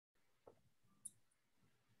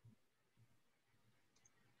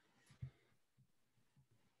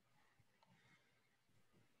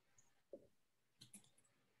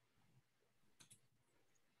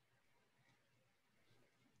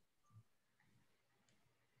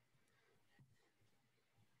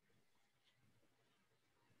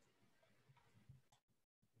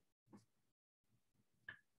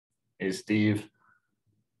Hey, Steve.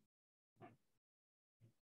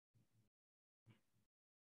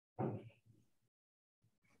 Hey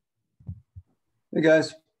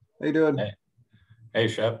guys, how you doing? Hey,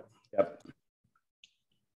 Shep. Yep.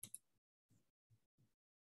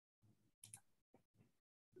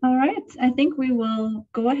 All right, I think we will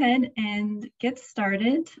go ahead and get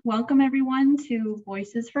started. Welcome everyone to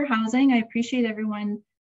Voices for Housing. I appreciate everyone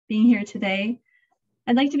being here today.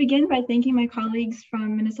 I'd like to begin by thanking my colleagues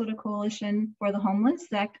from Minnesota Coalition for the Homeless,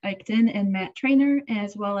 Zach Eichten and Matt Trainer,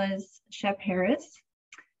 as well as Shep Harris.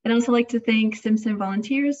 I'd also like to thank Simpson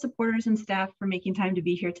volunteers, supporters, and staff for making time to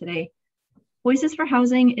be here today. Voices for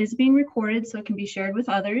Housing is being recorded so it can be shared with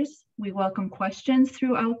others. We welcome questions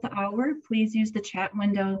throughout the hour. Please use the chat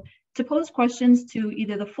window to pose questions to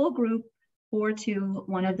either the full group or to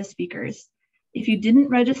one of the speakers. If you didn't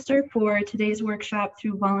register for today's workshop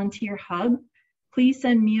through Volunteer Hub, please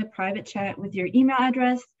send me a private chat with your email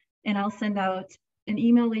address, and I'll send out an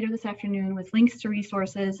email later this afternoon with links to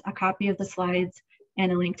resources, a copy of the slides,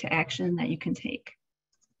 and a link to action that you can take.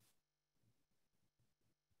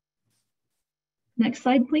 Next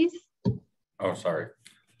slide, please. Oh, sorry.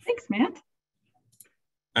 Thanks, Matt.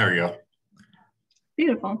 There we go.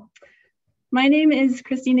 Beautiful. My name is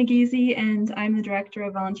Christina Giese, and I'm the Director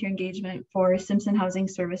of Volunteer Engagement for Simpson Housing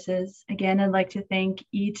Services. Again, I'd like to thank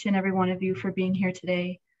each and every one of you for being here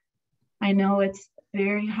today. I know it's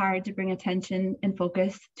very hard to bring attention and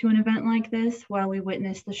focus to an event like this while we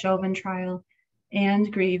witness the Chauvin trial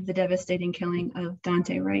and grieve the devastating killing of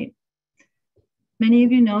Dante Wright. Many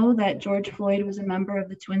of you know that George Floyd was a member of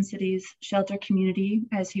the Twin Cities shelter community,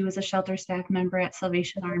 as he was a shelter staff member at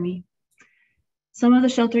Salvation Army. Some of the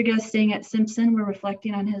shelter guests staying at Simpson were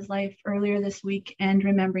reflecting on his life earlier this week and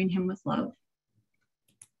remembering him with love.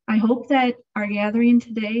 I hope that our gathering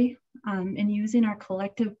today and using our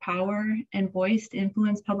collective power and voice to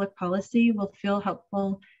influence public policy will feel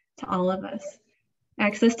helpful to all of us.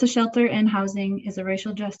 Access to shelter and housing is a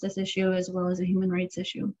racial justice issue as well as a human rights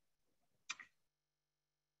issue.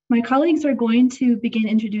 My colleagues are going to begin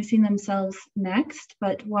introducing themselves next,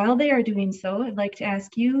 but while they are doing so, I'd like to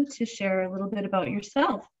ask you to share a little bit about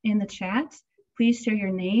yourself in the chat. Please share your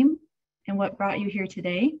name and what brought you here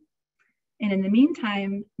today. And in the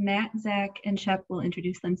meantime, Matt, Zach, and Shep will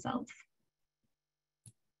introduce themselves.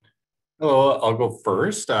 Hello, I'll go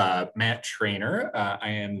first. Matt Trainer. I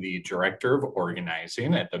am the Director of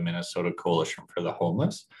Organizing at the Minnesota Coalition for the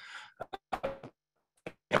Homeless.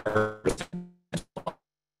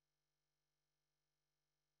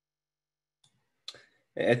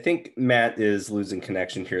 I think Matt is losing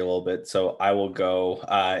connection here a little bit, so I will go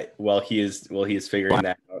while he is figuring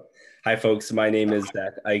that out. Hi, folks. My name is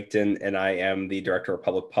Zach Eichten, and I am the Director of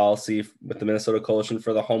Public Policy with the Minnesota Coalition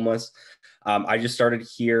for the Homeless. I just started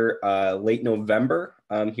here late November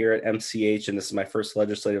here at MCH, and this is my first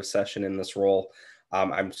legislative session in this role.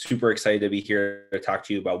 I'm super excited to be here to talk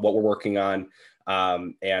to you about what we're working on,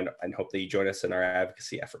 and hope that you join us in our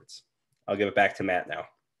advocacy efforts. I'll give it back to Matt now.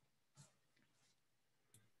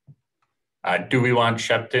 Do we want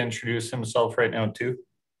Shep to introduce himself right now too?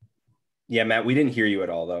 Yeah, Matt, we didn't hear you at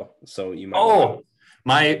all though, so you might. Oh,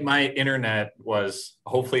 my internet was,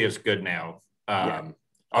 hopefully it's good now. Yeah.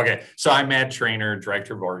 Okay, so I'm Matt Trainer,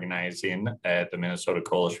 Director of Organizing at the Minnesota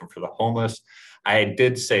Coalition for the Homeless. I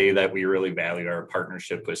did say that we really value our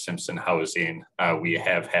partnership with Simpson Housing. We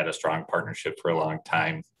have had a strong partnership for a long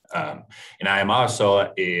time. And I am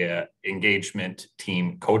also a engagement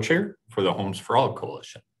team co-chair for the Homes for All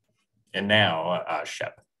Coalition. And now,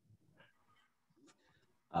 Shep.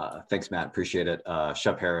 Thanks, Matt. Appreciate it.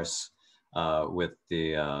 Shep Harris with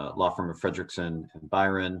the law firm of Fredrickson and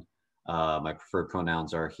Byron. My preferred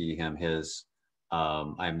pronouns are he, him, his.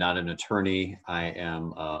 I am not an attorney. I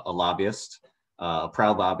am a lobbyist, a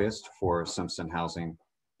proud lobbyist for Simpson Housing,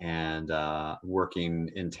 and working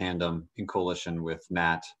in tandem in coalition with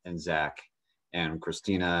Matt and Zach and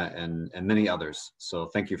Christina and many others. So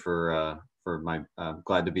thank you for my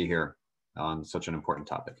glad to be here on such an important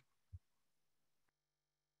topic.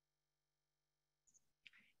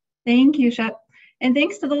 Thank you, Shep. And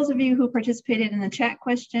thanks to those of you who participated in the chat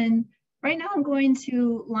question. Right now, I'm going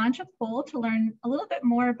to launch a poll to learn a little bit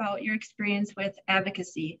more about your experience with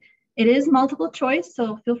advocacy. It is multiple choice,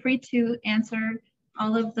 so feel free to answer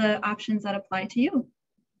all of the options that apply to you.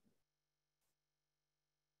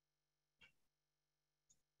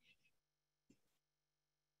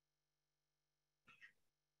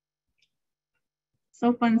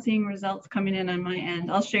 So fun seeing results coming in on my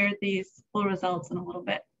end. I'll share these full results in a little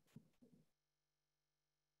bit.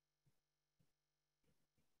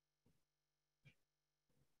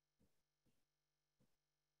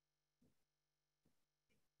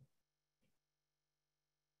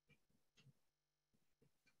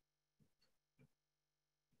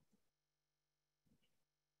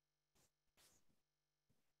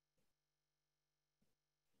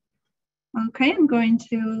 Okay, I'm going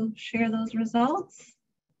to share those results.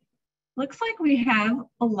 Looks like we have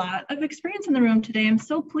a lot of experience in the room today. I'm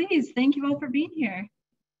so pleased. Thank you all for being here.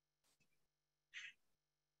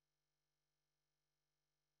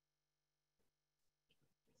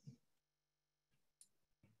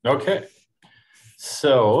 Okay,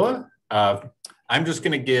 so I'm just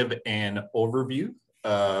going to give an overview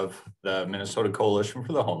of the Minnesota Coalition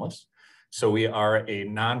for the Homeless. So we are a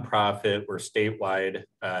nonprofit, we're statewide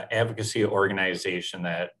advocacy organization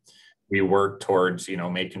that we work towards,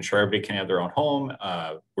 making sure everybody can have their own home.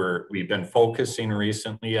 We've been focusing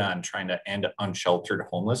recently on trying to end unsheltered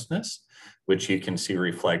homelessness, which you can see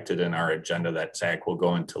reflected in our agenda that Zach will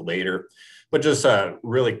go into later. But just a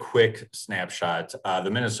really quick snapshot, the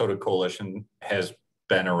Minnesota Coalition has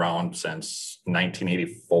been around since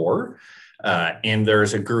 1984. And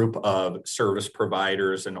there's a group of service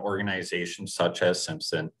providers and organizations such as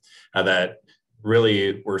Simpson that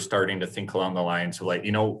really we're starting to think along the lines of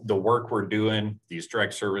the work we're doing, these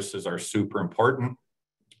direct services are super important,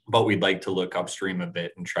 but we'd like to look upstream a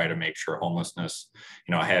bit and try to make sure homelessness,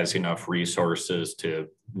 has enough resources to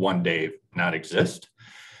one day not exist.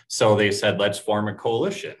 So they said, let's form a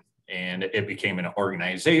coalition, and it became an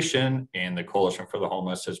organization, and the Coalition for the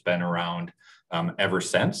Homeless has been around ever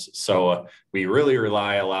since. So we really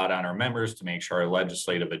rely a lot on our members to make sure our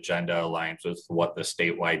legislative agenda aligns with what the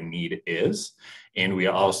statewide need is. And we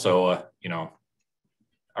also,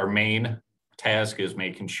 our main task is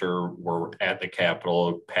making sure we're at the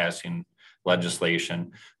Capitol passing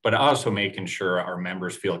legislation, but also making sure our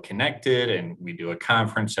members feel connected. And we do a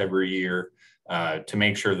conference every year to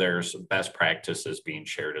make sure there's best practices being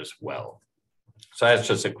shared as well. So that's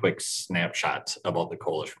just a quick snapshot about the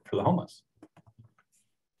Coalition for the Homeless.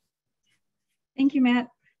 Thank you, Matt.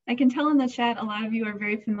 I can tell in the chat a lot of you are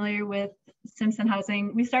very familiar with Simpson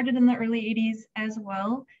Housing. We started in the early 80s as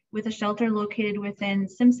well with a shelter located within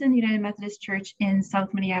Simpson United Methodist Church in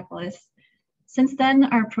South Minneapolis. Since then,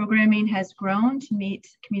 our programming has grown to meet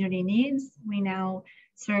community needs. We now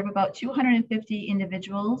serve about 250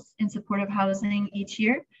 individuals in supportive housing each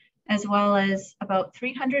year, as well as about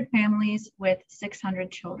 300 families with 600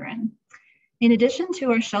 children. In addition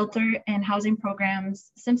to our shelter and housing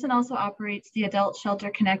programs, Simpson also operates the Adult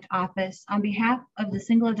Shelter Connect office on behalf of the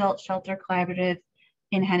Single Adult Shelter Collaborative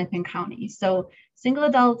in Hennepin County. So single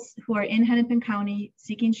adults who are in Hennepin County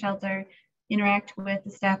seeking shelter interact with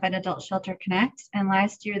the staff at Adult Shelter Connect, and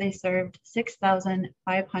last year they served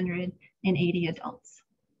 6,580 adults.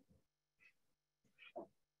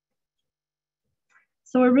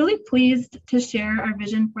 So we're really pleased to share our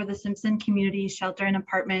vision for the Simpson Community Shelter and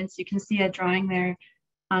Apartments. You can see a drawing there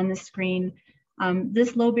on the screen.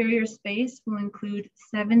 This low barrier space will include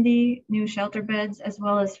 70 new shelter beds, as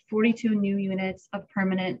well as 42 new units of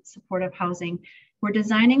permanent supportive housing. We're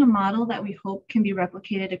designing a model that we hope can be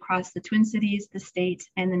replicated across the Twin Cities, the state,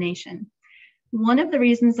 and the nation. One of the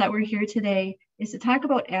reasons that we're here today is to talk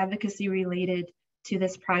about advocacy related to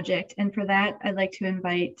this project. And for that, I'd like to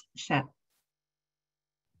invite Shep.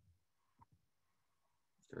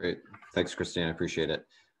 Great. Thanks, Christine. I appreciate it.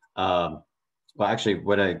 Well, actually,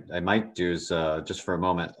 what I might do is just for a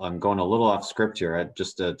moment, I'm going a little off script here,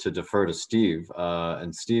 just to defer to Steve.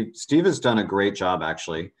 And Steve has done a great job,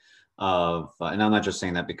 actually, and I'm not just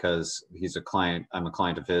saying that because he's a client, I'm a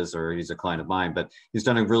client of his, or he's a client of mine, but he's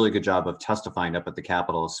done a really good job of testifying up at the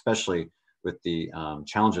Capitol, especially with the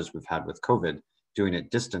challenges we've had with COVID, doing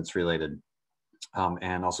it distance related.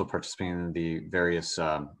 And also participating in the various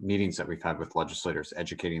meetings that we've had with legislators,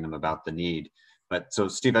 educating them about the need. But so,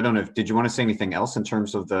 Steve, I don't know if, did you want to say anything else in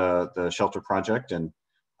terms of the shelter project and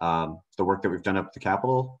the work that we've done up at the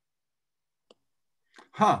Capitol?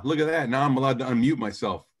 Look at that. Now I'm allowed to unmute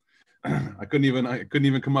myself. I couldn't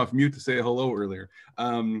even come off mute to say hello earlier.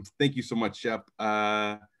 Thank you so much, Shep.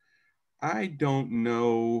 I don't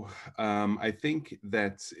know. I think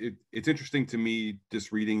that it's interesting to me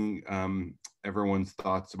just reading everyone's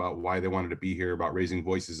thoughts about why they wanted to be here, about raising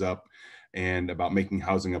voices up, and about making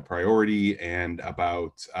housing a priority, and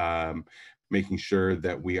about making sure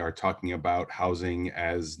that we are talking about housing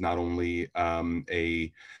as not only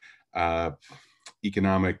a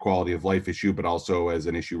economic quality of life issue, but also as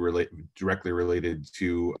an issue directly related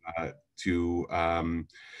to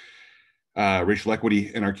racial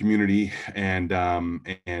equity in our community. And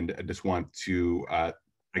I just want to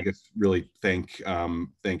I guess really thank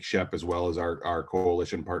Shep, as well as our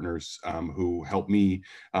coalition partners who helped me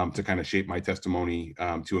to kind of shape my testimony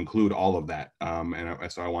to include all of that.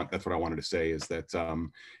 So that's what I wanted to say, is that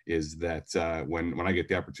when I get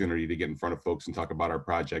the opportunity to get in front of folks and talk about our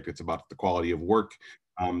project, it's about the quality of work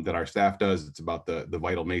that our staff does. It's about the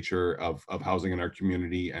vital nature of housing in our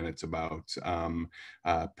community, and it's about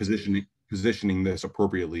positioning this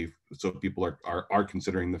appropriately so people are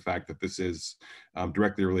considering the fact that this is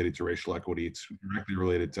directly related to racial equity. It's directly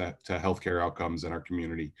related to healthcare outcomes in our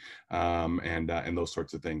community, and those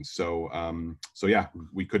sorts of things. So so yeah,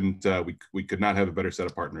 we could not have a better set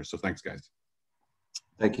of partners. So thanks, guys.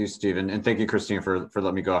 Thank you, Stephen. And thank you, Christina, for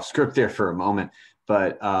letting me go off script there for a moment.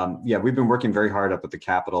 But yeah, we've been working very hard up at the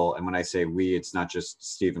Capitol. And when I say we, it's not just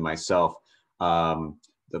Steve and myself.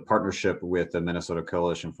 The partnership with the Minnesota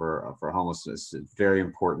Coalition for Homelessness is very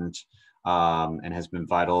important and has been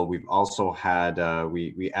vital. We've also had,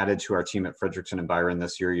 we added to our team at Frederickson and Byron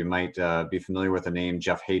this year. You might be familiar with the name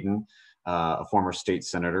Jeff Hayden, a former state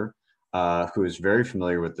senator who is very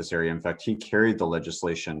familiar with this area. In fact, he carried the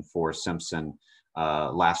legislation for Simpson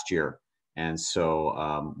last year. And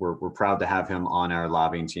so we're proud to have him on our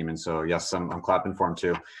lobbying team. And so, yes, I'm clapping for him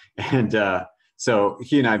too. And so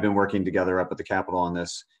he and I have been working together up at the Capitol on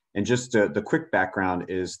this. And just the quick background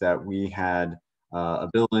is that we had a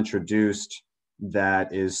bill introduced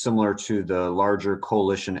that is similar to the larger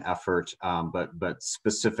coalition effort, but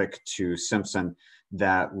specific to Simpson,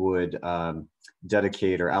 that would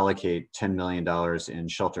dedicate or allocate $10 million in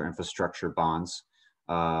shelter infrastructure bonds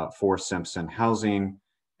for Simpson housing.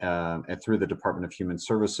 And through the Department of Human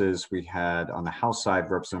Services, we had on the House side,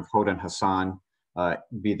 Representative Hodan Hassan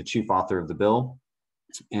be the chief author of the bill.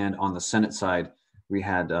 And on the Senate side, we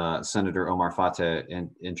had Senator Omar Fateh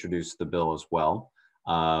introduce the bill as well.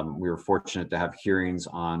 We were fortunate to have hearings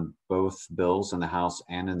on both bills in the House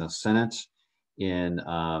and in the Senate. In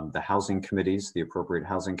the housing committees, the appropriate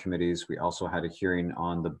housing committees, we also had a hearing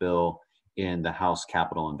on the bill in the House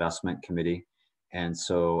Capital Investment Committee. And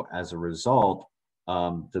so as a result,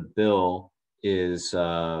 the bill is,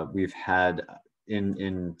 we've had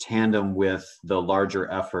in tandem with the larger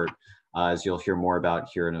effort, as you'll hear more about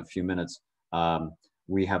here in a few minutes,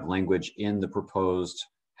 we have language in the proposed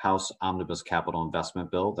House Omnibus Capital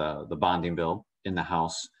Investment Bill, the bonding bill in the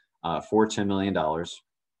House, for $10 million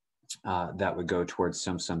that would go towards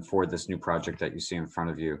Simpson for this new project that you see in front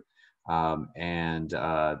of you. And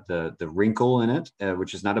the wrinkle in it,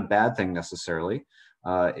 which is not a bad thing necessarily,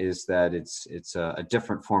 is that it's a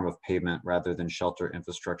different form of payment rather than shelter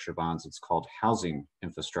infrastructure bonds. It's called housing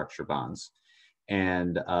infrastructure bonds.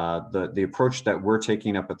 And the approach that we're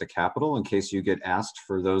taking up at the Capitol, in case you get asked,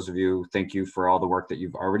 for those of you, thank you for all the work that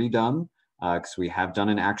you've already done, because we have done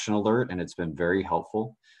an action alert and it's been very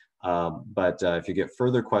helpful. But if you get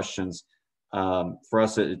further questions, for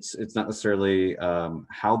us, it's not necessarily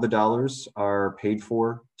how the dollars are paid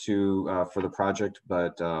for the project,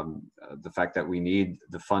 but the fact that we need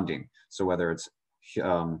the funding. So whether it's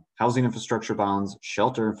housing infrastructure bonds,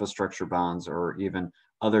 shelter infrastructure bonds, or even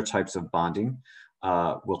other types of bonding,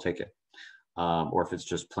 we'll take it. Or if it's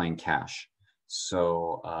just plain cash.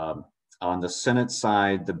 So on the Senate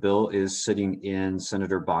side, the bill is sitting in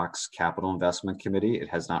Senator Bach's Capital Investment Committee. It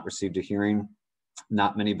has not received a hearing.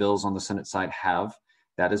 Not many bills on the Senate side have.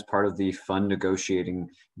 That is part of the fun negotiating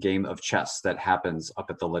game of chess that happens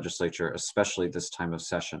up at the legislature, especially this time of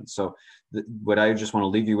session. So what I just want to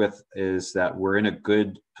leave you with is that we're in a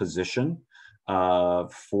good position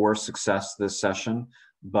for success this session,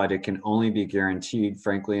 but it can only be guaranteed,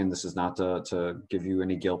 frankly, and this is not to give you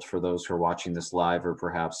any guilt for those who are watching this live or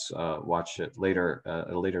perhaps watch it later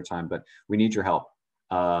at a later time, but we need your help.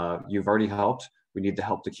 You've already helped. We need the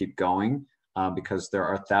help to keep going. Because there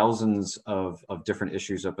are thousands of different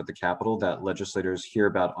issues up at the Capitol that legislators hear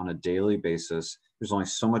about on a daily basis. There's only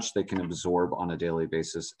so much they can absorb on a daily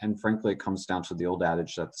basis. And frankly, it comes down to the old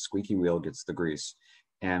adage that the squeaky wheel gets the grease.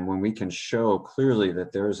 And when we can show clearly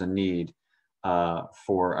that there is a need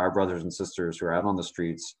for our brothers and sisters who are out on the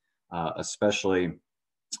streets, especially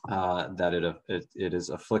that it is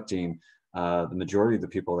afflicting the majority of the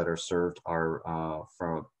people that are served are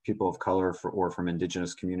from people of color or from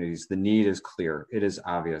indigenous communities. The need is clear, it is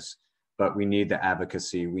obvious, but we need the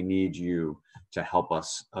advocacy. We need you to help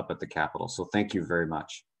us up at the Capitol. So thank you very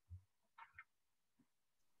much.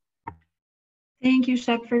 Thank you,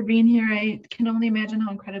 Shep, for being here. I can only imagine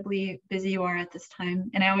how incredibly busy you are at this time,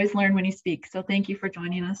 and I always learn when you speak, so thank you for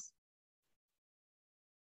joining us.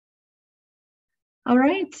 All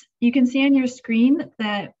right, you can see on your screen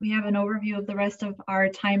that we have an overview of the rest of our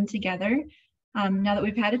time together. Now that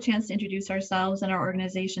we've had a chance to introduce ourselves and our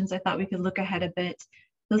organizations, I thought we could look ahead a bit.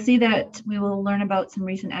 You'll see that we will learn about some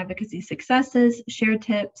recent advocacy successes, share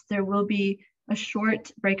tips. There will be a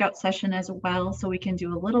short breakout session as well, so we can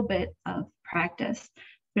do a little bit of practice.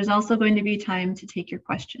 There's also going to be time to take your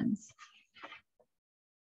questions.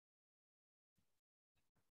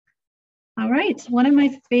 All right, one of my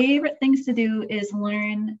favorite things to do is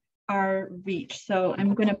learn our reach. So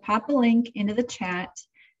I'm going to pop a link into the chat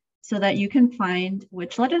so that you can find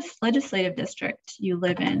which legislative district you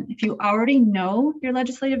live in. If you already know your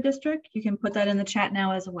legislative district, you can put that in the chat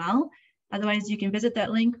now as well. Otherwise, you can visit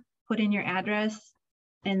that link, put in your address,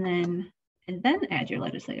 and then add your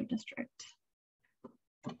legislative district.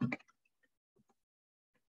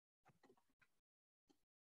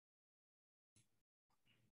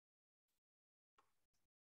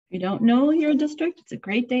 If you don't know your district, it's a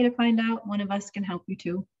great day to find out. One of us can help you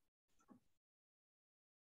too.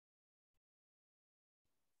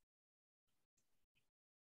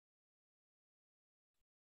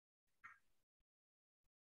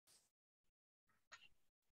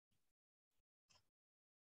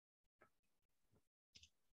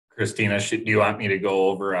 Christina, do you want me to go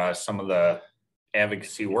over some of the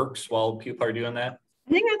advocacy works while people are doing that?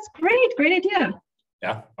 I think that's great. Great idea.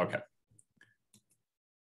 Yeah, okay.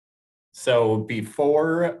 So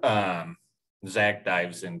before Zach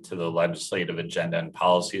dives into the legislative agenda and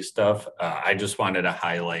policy stuff, I just wanted to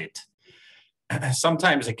highlight,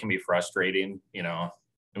 sometimes it can be frustrating, you know,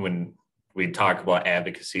 when we talk about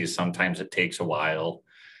advocacy, sometimes it takes a while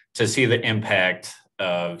to see the impact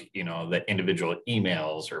of, you know, the individual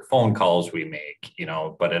emails or phone calls we make, you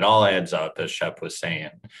know, but it all adds up, as Shep was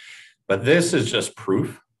saying. But this is just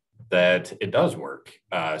proof that it does work.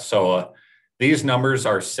 These numbers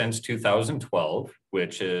are since 2012,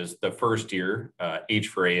 which is the first year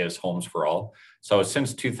H4A is Homes for All. So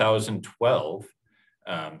since 2012,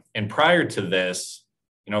 and prior to this,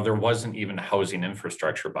 you know, there wasn't even housing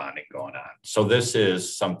infrastructure bonding going on. So this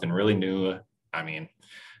is something really new. I mean,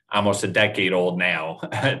 almost a decade old now,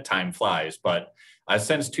 time flies, but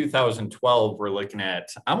since 2012, we're looking at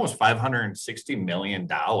almost $560 million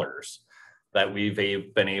that we've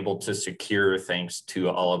been able to secure thanks to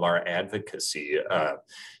all of our advocacy.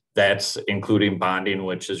 That's including bonding,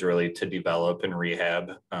 which is really to develop and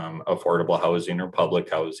rehab affordable housing or public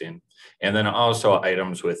housing. And then also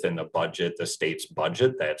items within the budget, the state's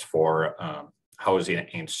budget, that's for housing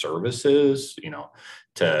and services, you know,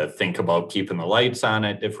 to think about keeping the lights on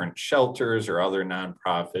at different shelters or other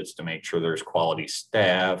nonprofits, to make sure there's quality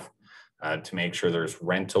staff, to make sure there's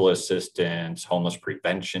rental assistance, homeless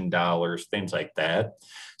prevention dollars, things like that.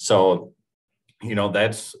 So, you know,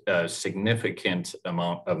 that's a significant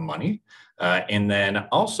amount of money. And then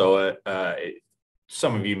also,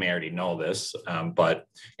 some of you may already know this, but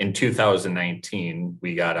in 2019,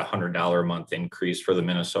 we got a $100 a month increase for the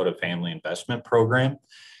Minnesota Family Investment Program.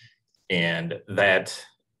 And that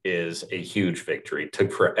is a huge victory. It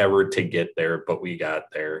took forever to get there, but we got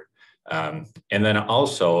there. And then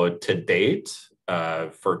also to date,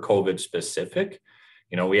 for COVID specific,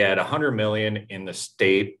 you know, we had 100 million in the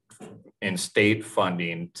state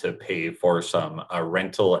funding to pay for some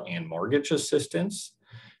rental and mortgage assistance.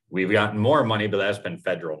 We've gotten more money, but that's been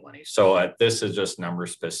federal money. So this is just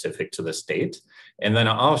numbers specific to the state. And then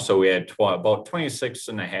also we had about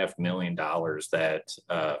 $26.5 million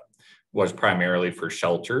that was primarily for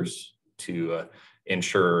shelters to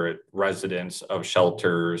ensure residents of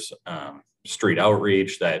shelters, street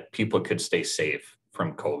outreach, that people could stay safe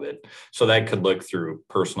from COVID. So that could look through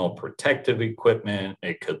personal protective equipment.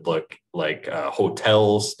 It could look like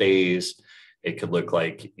hotel stays. It could look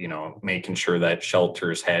like, you know, making sure that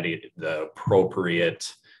shelters had the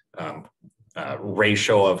appropriate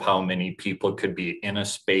ratio of how many people could be in a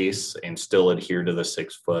space and still adhere to the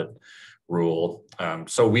 6-foot rule.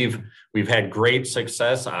 So we've had great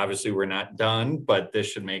success. Obviously, we're not done, but this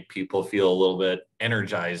should make people feel a little bit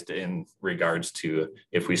energized in regards to,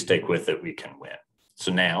 if we stick with it, we can win.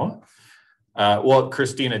 So now, well,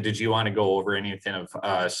 Christina, did you want to go over anything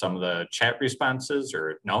of some of the chat responses,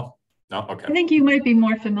 or no? No, okay. I think you might be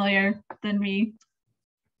more familiar than me.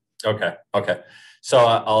 Okay. So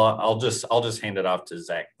I'll just hand it off to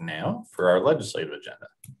Zach now for our legislative agenda.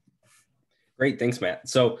 Great, thanks, Matt.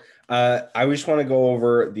 So I just want to go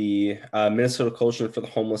over the Minnesota Coalition for the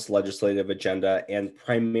Homeless legislative agenda, and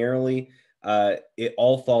primarily it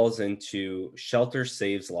all falls into shelter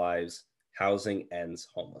saves lives, housing ends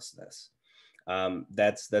homelessness.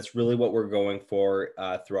 That's really what we're going for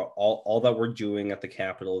throughout all that we're doing at the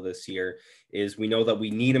Capitol this year. Is we know that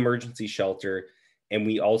we need emergency shelter, and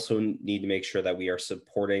we also need to make sure that we are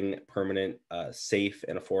supporting permanent, safe,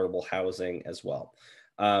 and affordable housing as well.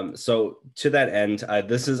 So to that end,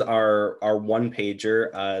 this is our one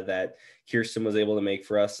pager that Kirsten was able to make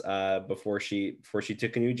for us before she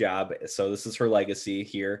took a new job. So this is her legacy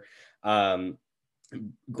here.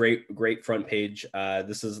 Great front page.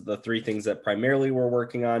 This is the 3 things that primarily we're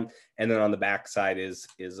working on, and then on the back side is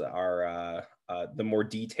our the more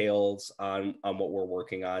details on what we're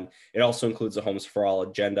working on. It also includes the Homes for All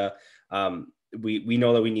agenda. We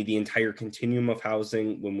know that we need the entire continuum of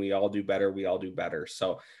housing. When we all do better, we all do better.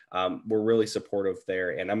 So we're really supportive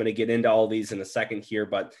there. And I'm going to get into all these in a second here,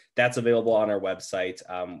 but that's available on our website,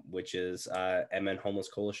 which is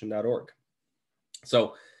mnhomelesscoalition.org.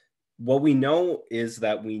 So what we know is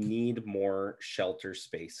that we need more shelter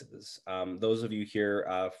spaces. Those of you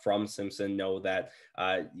here from Simpson know that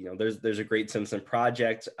there's a great Simpson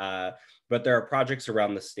project, but there are projects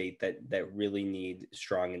around the state that really need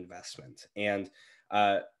strong investment. And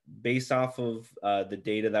based off of the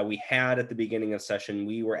data that we had at the beginning of session,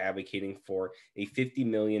 we were advocating for a $50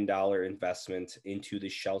 million investment into the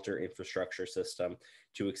shelter infrastructure system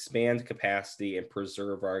to expand capacity and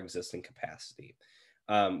preserve our existing capacity.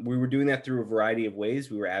 We were doing that through a variety of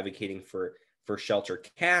ways. We were advocating for shelter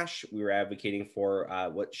cash. We were advocating for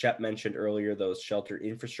what Shep mentioned earlier, those shelter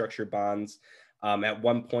infrastructure bonds. At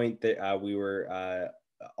one point, we were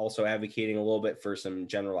also advocating a little bit for some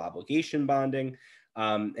general obligation bonding.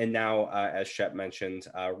 And now, as Shep mentioned,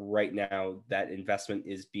 right now that investment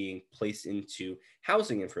is being placed into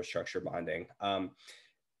housing infrastructure bonding.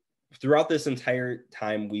 Throughout this entire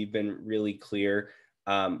time, we've been really clear.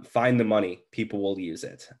 Find the money, people will use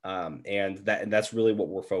it. And that's really what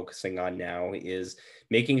we're focusing on now, is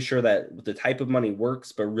making sure that the type of money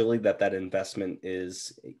works, but really that investment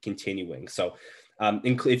is continuing. So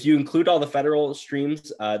if you include all the federal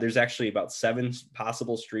streams, there's actually about 7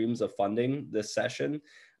 possible streams of funding this session.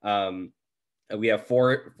 We have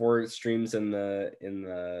four streams in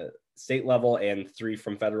the state level and 3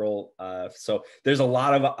 from federal. So there's a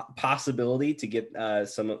lot of possibility to get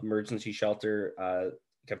some emergency shelter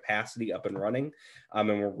capacity up and running. And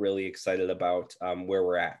we're really excited about where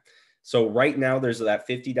we're at. So right now there's that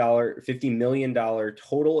 $50 million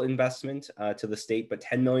total investment to the state, but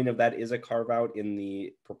 $10 million of that is a carve out in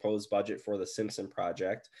the proposed budget for the Simpson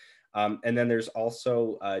project. And then there's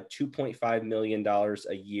also $2.5 million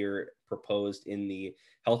a year proposed in the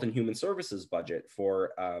Health and Human Services budget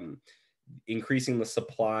for increasing the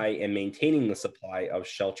supply and maintaining the supply of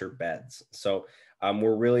shelter beds. So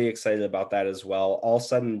we're really excited about that as well. All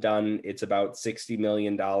said and done, it's about $60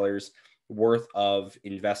 million worth of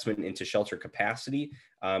investment into shelter capacity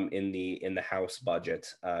in the House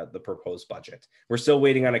budget, the proposed budget. We're still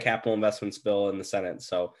waiting on a capital investments bill in the Senate,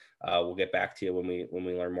 so we'll get back to you when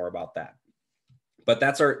we learn more about that. But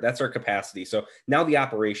that's our capacity. So now the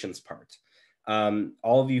operations part.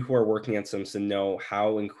 All of you who are working at Simpson know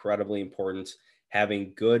how incredibly important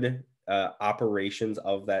having good operations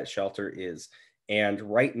of that shelter is. And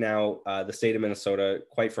right now, the state of Minnesota,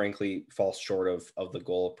 quite frankly, falls short of the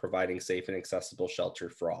goal of providing safe and accessible shelter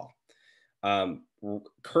for all.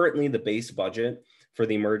 Currently, the base budget for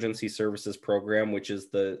the Emergency Services Program, which is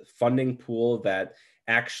the funding pool that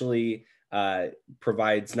actually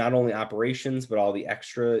provides not only operations, but all the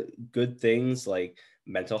extra good things like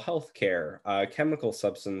mental health care, chemical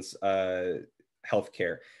substance health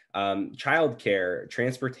care, child care,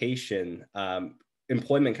 transportation,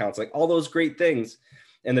 employment counseling, all those great things.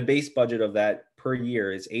 And the base budget of that per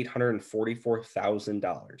year is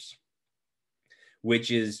 $844,000, which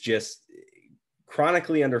is just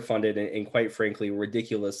chronically underfunded and quite frankly,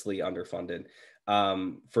 ridiculously underfunded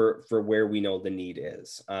for where we know the need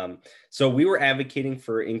is. So we were advocating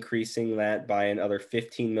for increasing that by another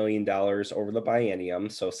 $15 million over the biennium,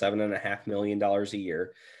 so $7.5 million a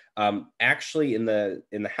year. Actually, in the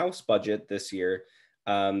House budget this year,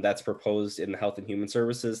 that's proposed in the Health and Human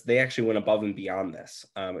Services, they actually went above and beyond this.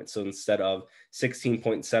 So instead of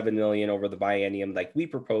 16.7 million over the biennium like we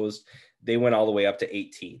proposed, they went all the way up to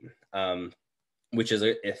 18, which is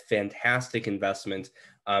a fantastic investment,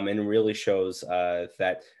 and really shows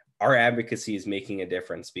that our advocacy is making a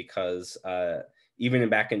difference, because even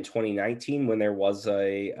back in 2019, when there was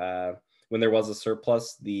a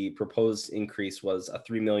surplus, the proposed increase was a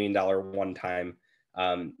 $3 million one-time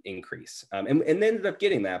increase, and they ended up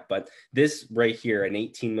getting that. But this right here, an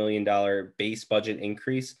 $18 million base budget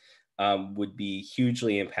increase, would be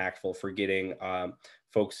hugely impactful for getting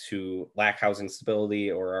folks who lack housing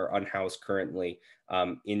stability or are unhoused currently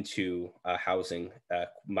into housing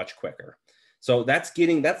much quicker. So that's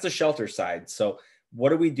the shelter side. So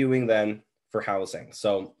what are we doing then for housing?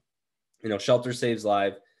 So, shelter saves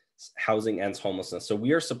lives, housing ends homelessness. So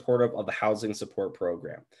we are supportive of the housing support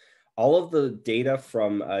program. All of the data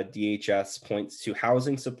from DHS points to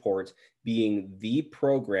housing support being the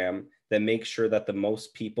program that makes sure that the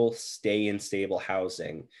most people stay in stable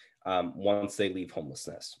housing once they leave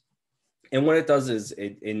homelessness. And what it does is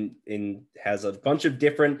it has a bunch of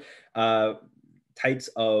different types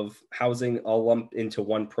of housing all lumped into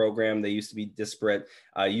one program. They used to be disparate,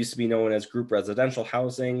 used to be known as group residential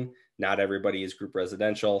housing. Not everybody is group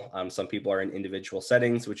residential. Some people are in individual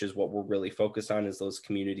settings, which is what we're really focused on, is those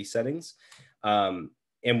community settings.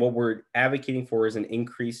 And what we're advocating for is an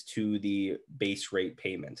increase to the base rate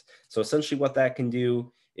payment. So essentially what that can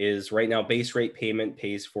do is, right now, base rate payment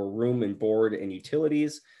pays for room and board and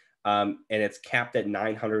utilities, and it's capped at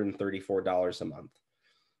 $934 a month.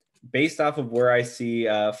 Based off of where I see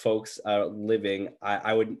folks living,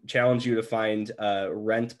 I would challenge you to find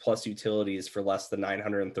rent plus utilities for less than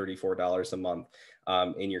 $934 a month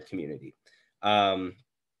in your community.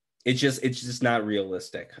 It's just not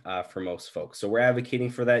realistic for most folks. So we're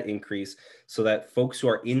advocating for that increase so that folks who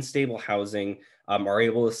are in stable housing are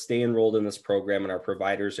able to stay enrolled in this program, and our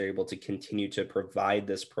providers are able to continue to provide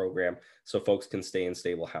this program so folks can stay in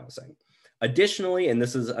stable housing. Additionally, and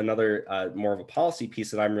this is another more of a policy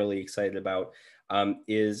piece that I'm really excited about,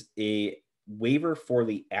 is a waiver for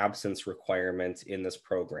the absence requirement in this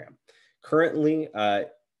program. Currently,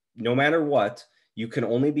 no matter what, you can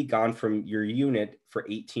only be gone from your unit for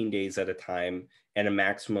 18 days at a time and a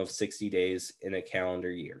maximum of 60 days in a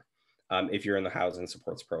calendar year if you're in the housing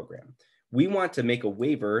supports program. We want to make a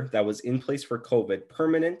waiver that was in place for COVID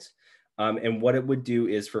permanent. And what it would do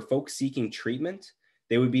is, for folks seeking treatment,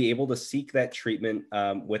 they would be able to seek that treatment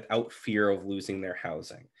without fear of losing their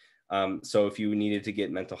housing. So if you needed to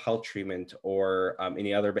get mental health treatment or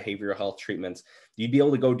any other behavioral health treatments, you'd be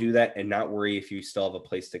able to go do that and not worry if you still have a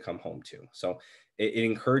place to come home to. So it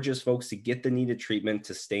encourages folks to get the needed treatment,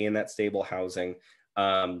 to stay in that stable housing.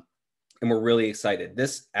 And we're really excited.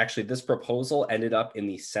 This proposal ended up in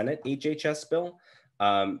the Senate HHS bill.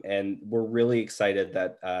 And we're really excited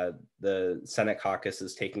that the Senate caucus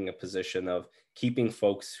is taking a position of keeping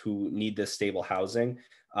folks who need this stable housing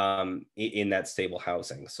in that stable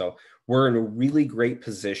housing. So we're in a really great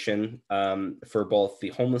position for both the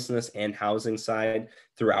homelessness and housing side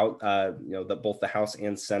throughout both the House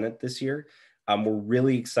and Senate this year. We're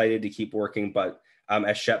really excited to keep working, but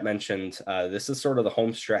as Shep mentioned, this is sort of the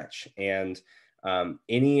home stretch, and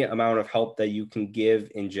any amount of help that you can give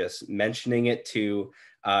in just mentioning it to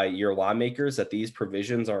your lawmakers that these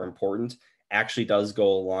provisions are important actually does go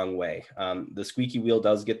a long way. The squeaky wheel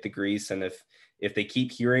does get the grease, and if they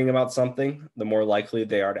keep hearing about something, the more likely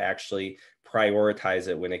they are to actually prioritize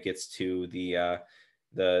it when it gets to the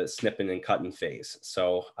snipping and cutting phase.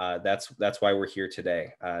 So that's why we're here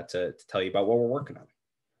today, to tell you about what we're working on.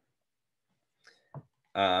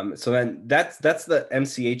 So then that's the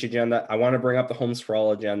MCH agenda. I want to bring up the Homes for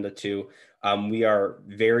All agenda too. We are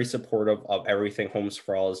very supportive of everything Homes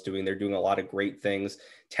for All is doing. They're doing a lot of great things,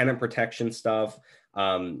 tenant protection stuff,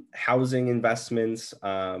 housing investments,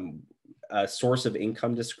 a source of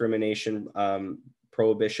income discrimination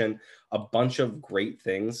prohibition, a bunch of great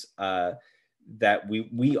things that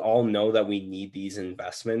we all know that we need these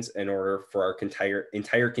investments in order for our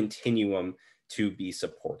entire continuum to be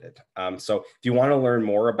supported. So if you want to learn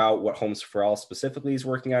more about what Homes for All specifically is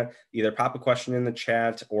working on, either pop a question in the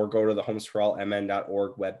chat or go to the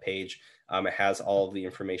homesforallmn.org webpage. It has all of the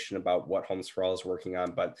information about what Homes for All is working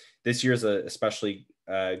on. But this year's a especially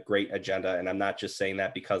great agenda, and I'm not just saying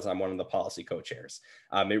that because I'm one of the policy co-chairs.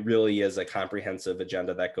 It really is a comprehensive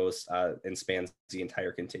agenda that goes and spans the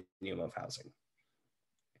entire continuum of housing.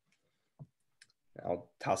 I'll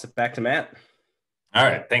toss it back to Matt. All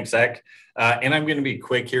right, thanks, Zach. And I'm going to be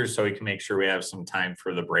quick here so we can make sure we have some time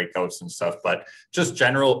for the breakouts and stuff, but just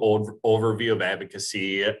general overview of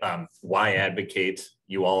advocacy, why advocate.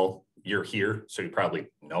 You're here, so you probably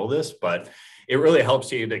know this, but it really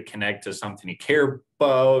helps you to connect to something you care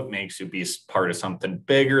about, makes you be part of something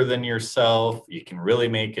bigger than yourself. You can really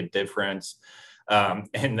make a difference. And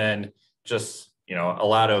then just, a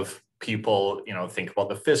lot of people, think about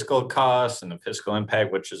the fiscal costs and the fiscal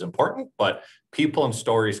impact, which is important, but people and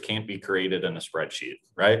stories can't be created in a spreadsheet,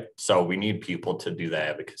 right? So we need people to do the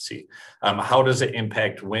advocacy. How does it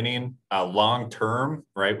impact winning long-term,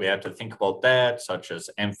 right? We have to think about that, such as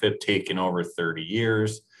MFIP taking over 30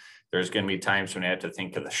 years. There's going to be times when you have to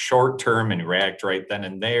think of the short term and react right then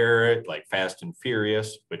and there, like fast and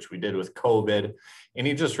furious, which we did with COVID. And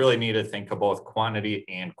you just really need to think of both quantity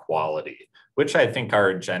and quality, which I think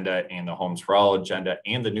our agenda and the Homes for All agenda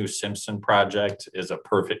and the new Simpson project is a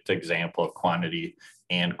perfect example of quantity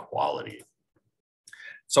and quality.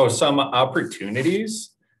 So some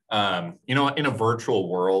opportunities, in a virtual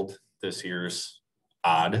world, this year's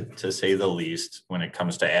odd to say the least when it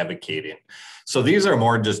comes to advocating. So these are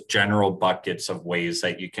more just general buckets of ways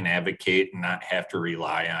that you can advocate and not have to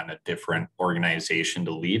rely on a different organization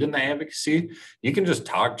to lead in the advocacy. You can just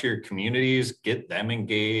talk to your communities, get them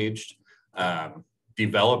engaged.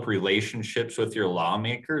 Develop relationships with your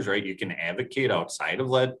lawmakers, right? You can advocate outside of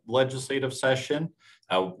legislative session.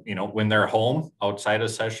 When they're home outside of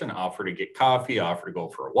session, offer to get coffee, offer to go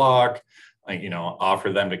for a walk,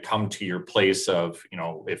 offer them to come to your place of,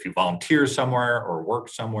 if you volunteer somewhere or work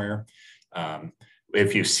somewhere.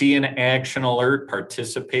 If you see an action alert,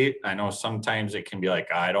 participate. I know sometimes it can be like,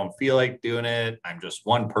 I don't feel like doing it. I'm just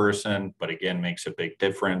one person, but again, makes a big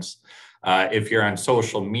difference. If you're on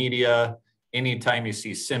social media, anytime you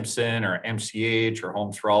see Simpson or MCH or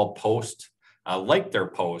Homes for All post, like their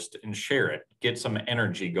post and share it. Get some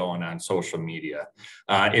energy going on social media.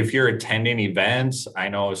 If you're attending events, I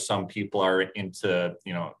know some people are into,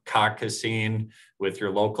 caucusing with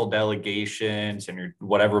your local delegations and your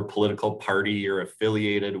whatever political party you're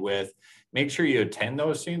affiliated with. Make sure you attend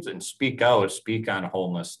those things and speak out, speak on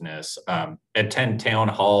homelessness, attend town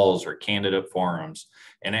halls or candidate forums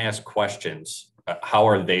and ask questions. How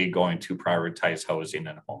are they going to prioritize housing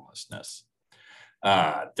and homelessness?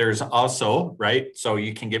 There's also, right, so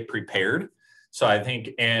you can get prepared. So I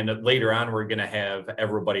think, and later on, we're going to have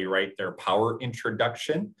everybody write their power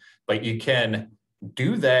introduction, but you can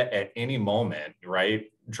do that at any moment, right?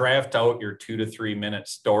 Draft out your 2 to 3 minute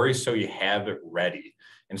story so you have it ready.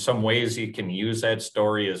 In some ways, you can use that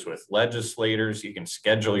story as with legislators. You can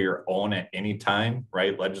schedule your own at any time,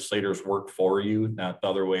 right? Legislators work for you, not the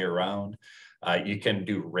other way around. You can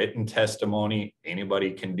do written testimony.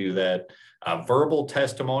 Anybody can do that. Verbal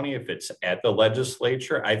testimony, if it's at the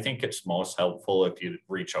legislature, I think it's most helpful if you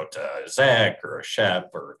reach out to Zach or a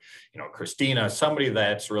Shep or, Christina, somebody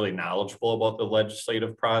that's really knowledgeable about the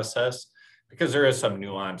legislative process, because there is some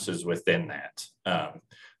nuances within that.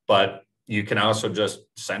 But you can also just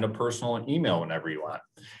send a personal email whenever you want.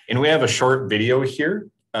 And we have a short video here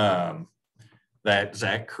that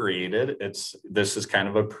Zach created. This is kind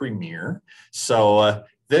of a premiere. So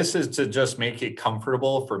this is to just make it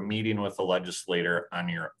comfortable for meeting with a legislator on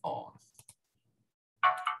your own.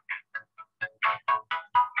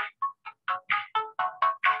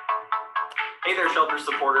 Hey there, shelter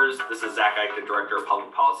supporters. This is Zach Ike, the Director of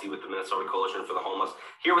Public Policy with the Minnesota Coalition for the Homeless,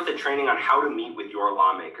 here with a training on how to meet with your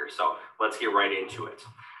lawmaker. So let's get right into it.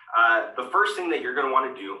 The first thing that you're going to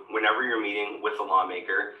want to do whenever you're meeting with a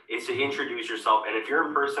lawmaker is to introduce yourself. And if you're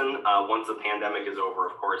in person, once the pandemic is over,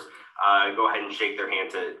 of course, go ahead and shake their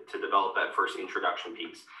hand to develop that first introduction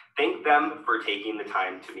piece. Thank them for taking the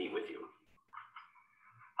time to meet with you.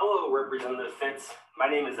 Hello, Representative Fitz. My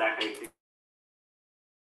name is Zach.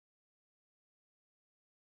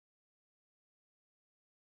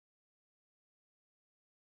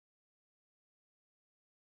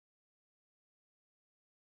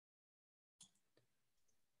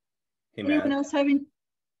 Hey, Matt. Anyone else having?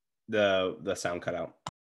 The sound cut out.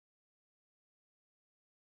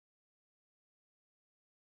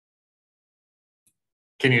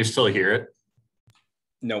 Can you still hear it?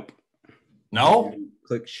 Nope. No?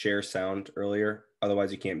 Click share sound earlier.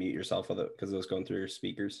 Otherwise, you can't mute yourself with it because it was going through your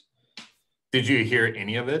speakers. Did you hear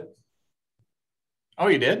any of it? Oh,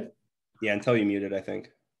 you did? Yeah, until you muted, I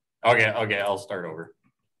think. Okay, I'll start over.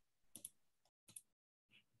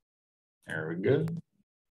 There we go.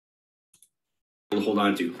 Hold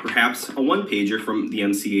on to, perhaps a one-pager from the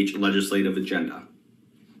MCH legislative agenda.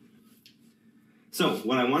 So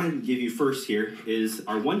what I wanted to give you first here is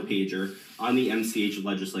our one-pager on the MCH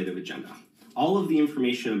legislative agenda. All of the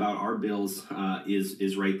information about our bills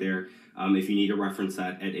is right there if you need to reference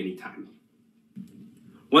that at any time.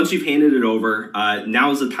 Once you've handed it over,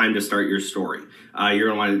 now is the time to start your story. You're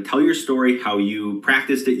going to want to tell your story, how you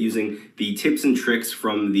practiced it using the tips and tricks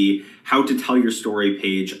from the How to Tell Your Story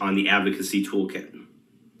page on the Advocacy Toolkit.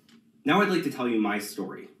 Now I'd like to tell you my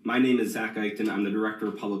story. My name is Zach Eichten. I'm the Director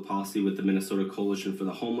of Public Policy with the Minnesota Coalition for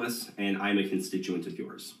the Homeless, and I'm a constituent of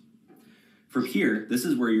yours. From here, this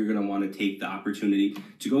is where you're going to want to take the opportunity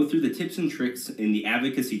to go through the tips and tricks in the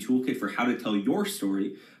Advocacy Toolkit for how to tell your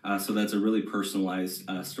story, so that's a really personalized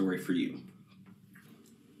story for you.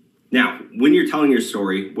 Now, when you're telling your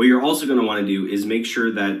story, what you're also going to want to do is make sure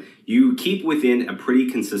that you keep within a pretty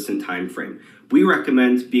consistent time frame. We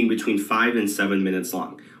recommend being between 5 and 7 minutes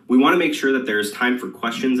long. We want to make sure that there's time for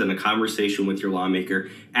questions and a conversation with your lawmaker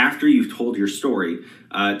after you've told your story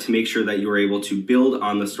to make sure that you're able to build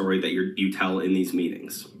on the story that you tell in these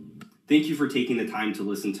meetings. Thank you for taking the time to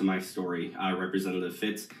listen to my story, Representative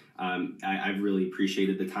Fitz. I've really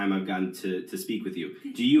appreciated the time I've gotten to speak with you.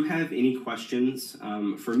 Do you have any questions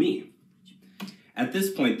for me? At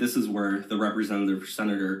this point, this is where the representative or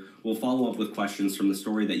senator will follow up with questions from the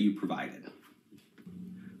story that you provided.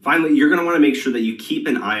 Finally, you're going to want to make sure that you keep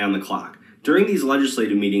an eye on the clock. During these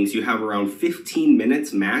legislative meetings, you have around 15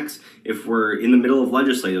 minutes max if we're in the middle of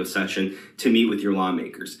legislative session to meet with your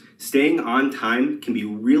lawmakers. Staying on time can be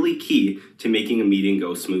really key to making a meeting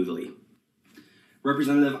go smoothly.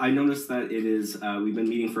 Representative, I noticed that it is, we've been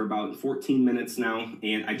meeting for about 14 minutes now,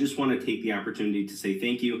 and I just want to take the opportunity to say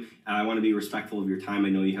thank you. I want to be respectful of your time. I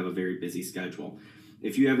know you have a very busy schedule.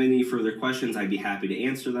 If you have any further questions, I'd be happy to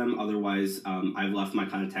answer them. Otherwise, I've left my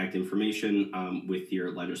contact information with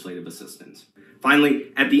your legislative assistant.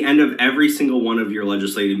 Finally, at the end of every single one of your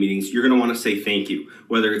legislative meetings, you're going to want to say thank you.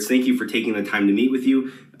 Whether it's thank you for taking the time to meet with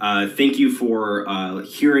you, thank you for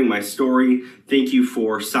hearing my story, thank you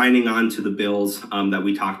for signing on to the bills that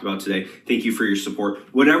we talked about today, thank you for your support.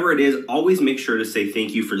 Whatever it is, always make sure to say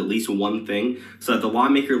thank you for at least one thing so that the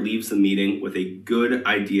lawmaker leaves the meeting with a good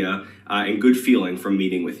idea and good feeling from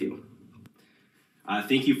meeting with you.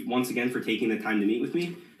 Thank you once again for taking the time to meet with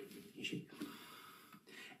me.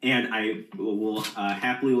 And I will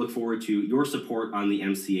happily look forward to your support on the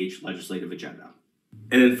MCH legislative agenda.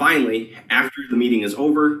 And then finally, after the meeting is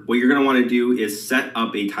over, what you're going to want to do is set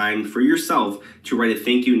up a time for yourself to write a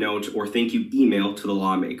thank you note or thank you email to the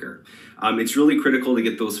lawmaker. It's really critical to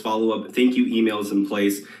get those follow-up thank you emails in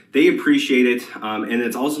place. They appreciate it, and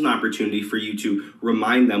it's also an opportunity for you to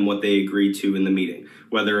remind them what they agreed to in the meeting,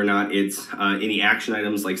 whether or not it's any action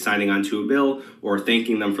items like signing on to a bill or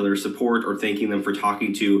thanking them for their support or thanking them for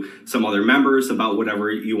talking to some other members about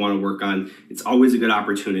whatever you want to work on. It's always a good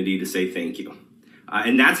opportunity to say thank you.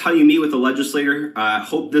 And that's how you meet with the legislator.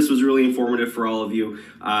 Hope this was really informative for all of you.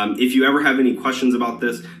 If you ever have any questions about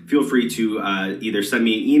this, feel free to either send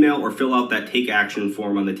me an email or fill out that Take Action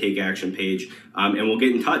form on the Take Action page, and we'll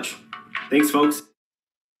get in touch. Thanks, folks.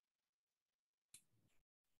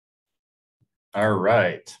 All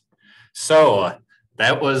right. So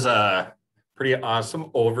that was a pretty awesome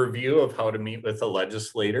overview of how to meet with a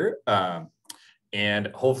legislator. And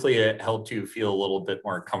hopefully it helped you feel a little bit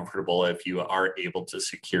more comfortable if you are able to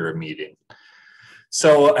secure a meeting.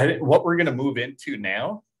 So what we're going to move into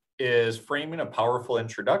now is framing a powerful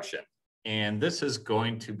introduction. And this is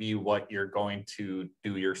going to be what you're going to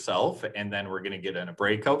do yourself. And then we're going to get into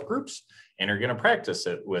breakout groups and you're going to practice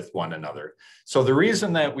it with one another. So the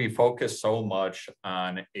reason that we focus so much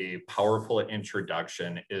on a powerful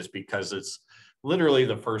introduction is because it's literally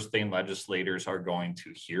the first thing legislators are going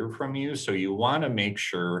to hear from you. So you want to make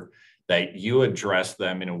sure that you address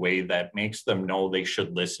them in a way that makes them know they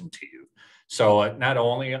should listen to you. So not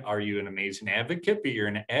only are you an amazing advocate, but you're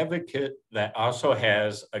an advocate that also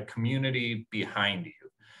has a community behind you.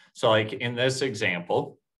 So like in this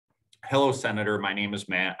example, hello, Senator, my name is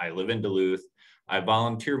Matt. I live in Duluth. I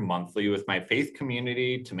volunteer monthly with my faith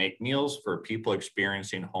community to make meals for people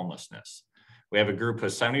experiencing homelessness. We have a group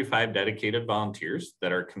of 75 dedicated volunteers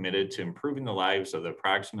that are committed to improving the lives of the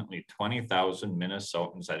approximately 20,000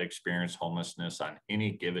 Minnesotans that experience homelessness on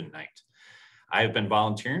any given night. I have been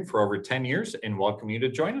volunteering for over 10 years and welcome you to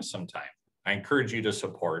join us sometime. I encourage you to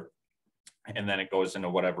support, and then it goes into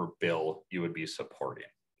whatever bill you would be supporting.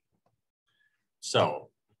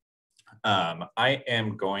 So I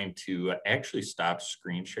am going to actually stop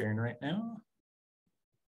screen sharing right now.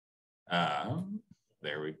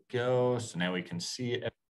 There we go. So now we can see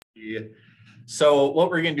it. So what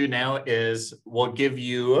we're going to do now is we'll give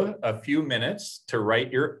you a few minutes to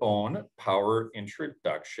write your own power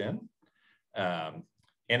introduction. And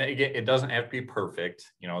again, it doesn't have to be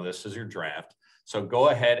perfect. You know, this is your draft. So go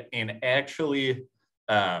ahead and actually,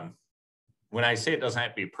 when I say it doesn't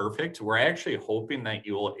have to be perfect, we're actually hoping that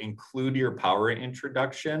you will include your power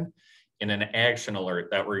introduction in an action alert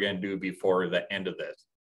that we're going to do before the end of this.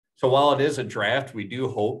 So while it is a draft, we do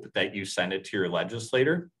hope that you send it to your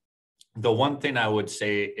legislator. The one thing I would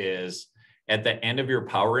say is at the end of your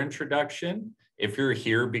power introduction, if you're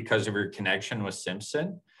here because of your connection with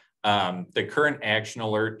Simpson, the current action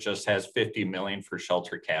alert just has 50 million for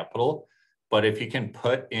shelter capital. But if you can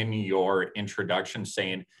put in your introduction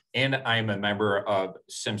saying, and I'm a member of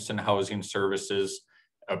Simpson Housing Services,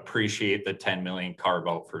 appreciate the 10 million carve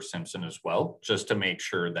out for Simpson as well, just to make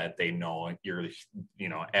sure that they know you're,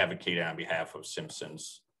 advocating on behalf of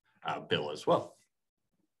Simpson's bill as well.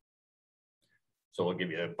 So we'll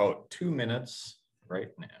give you about 2 minutes right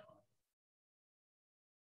now.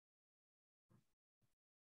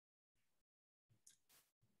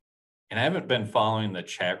 And I haven't been following the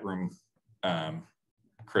chat room,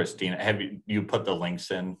 Christine. Have you put the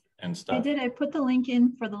links in and stuff? I did. I put the link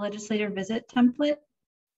in for the legislator visit template.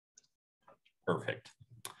 Perfect.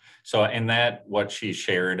 So in that, what she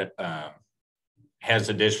shared has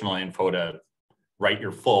additional info to write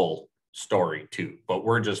your full story too, but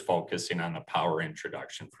we're just focusing on the power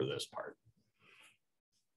introduction for this part.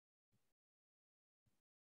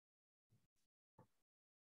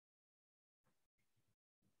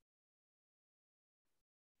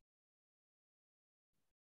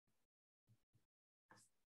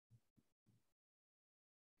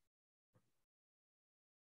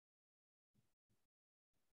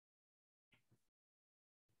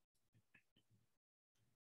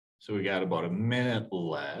 So we got about a minute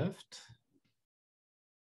left.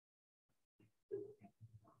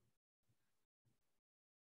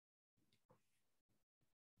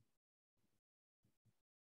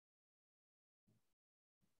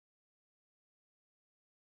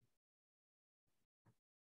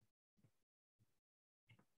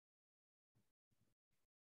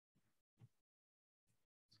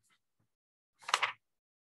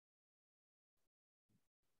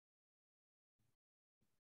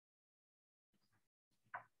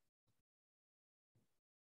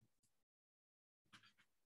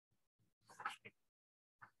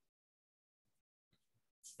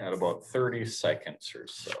 Got about 30 seconds or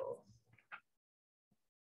so.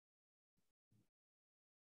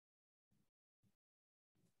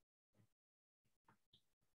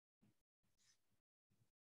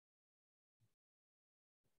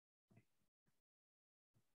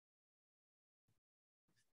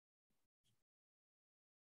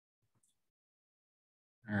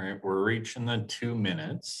 All right, we're reaching the 2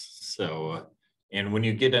 minutes. So, and when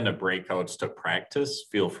you get into breakouts to practice,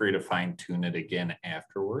 feel free to fine tune it again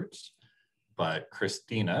afterwards. But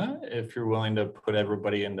Christina, if you're willing to put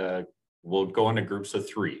everybody into, we'll go into groups of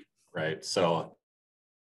 3, right? So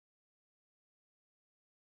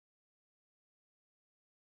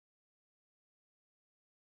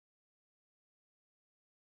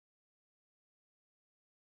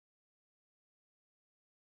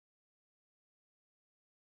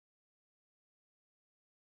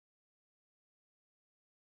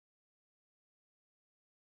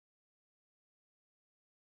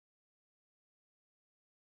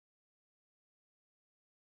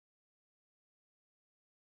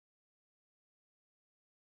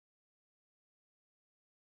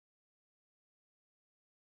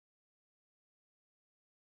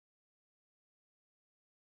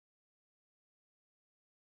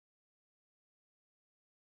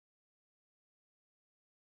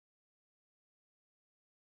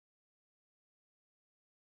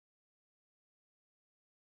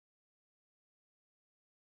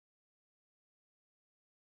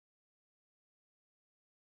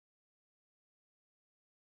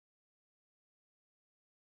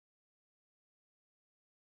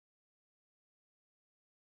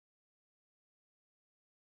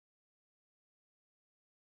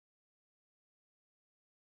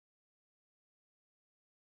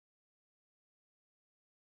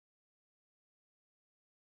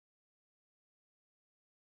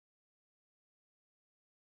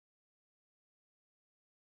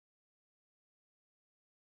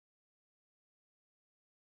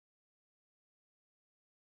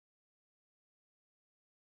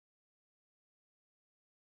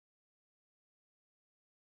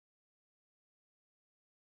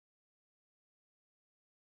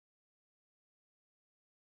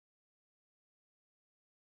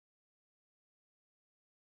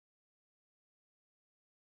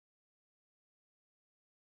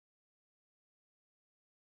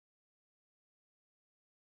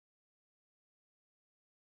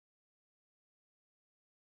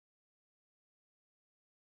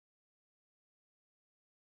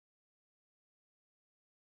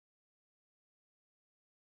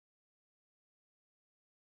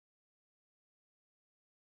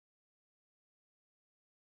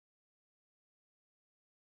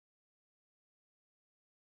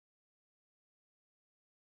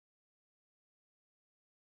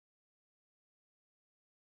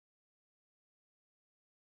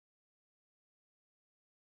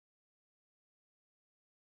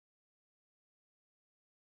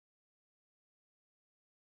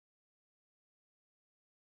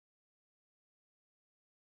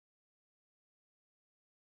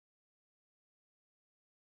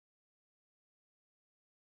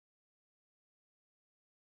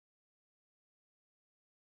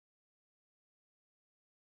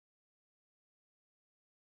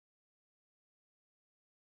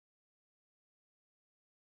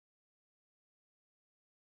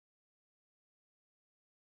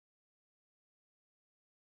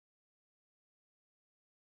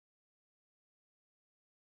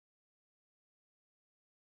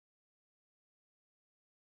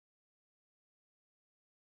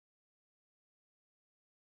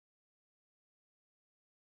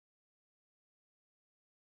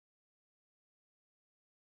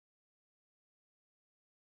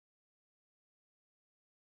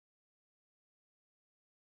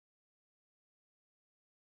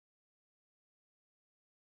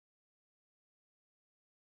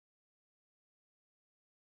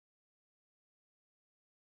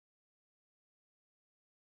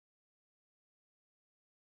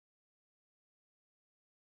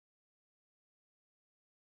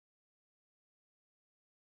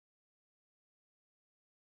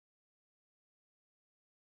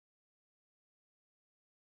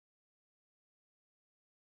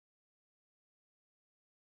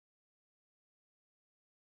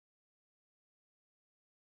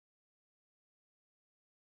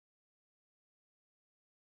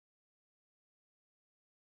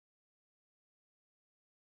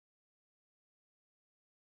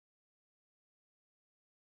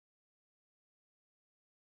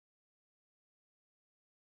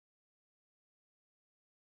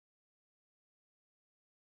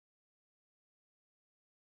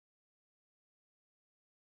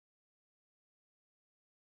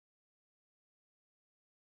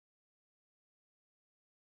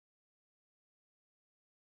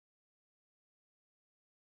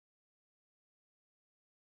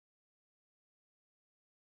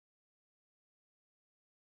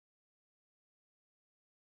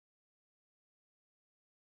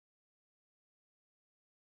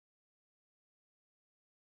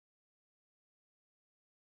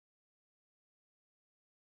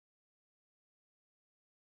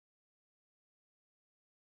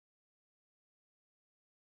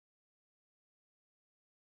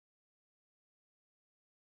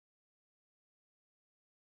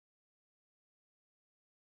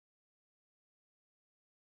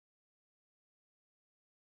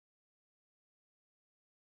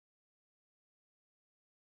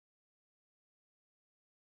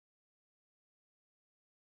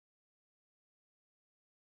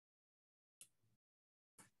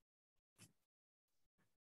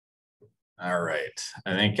All right.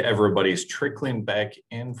 I think everybody's trickling back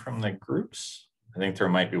in from the groups. I think there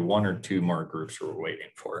might be one or two more groups we're waiting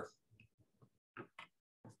for.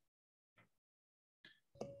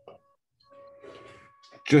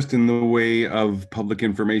 Just in the way of public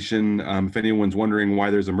information, if anyone's wondering why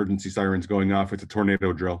there's emergency sirens going off, it's a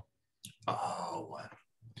tornado drill. Oh,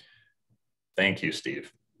 thank you,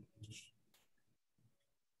 Steve.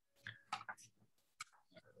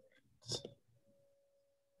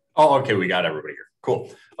 Oh, okay, we got everybody here.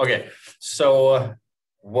 Cool. Okay, so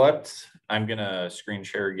what I'm gonna screen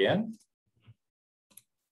share again.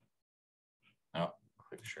 Oh,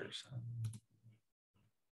 click share.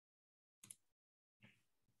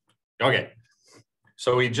 Okay,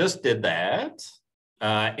 so we just did that.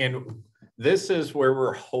 And this is where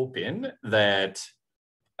we're hoping that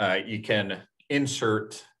you can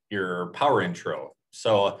insert your power intro.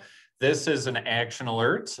 So this is an action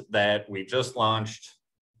alert that we just launched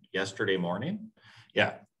yesterday morning.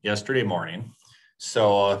 Yeah, yesterday morning.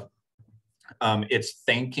 So it's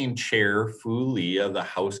thanking Chair Fu Lee of the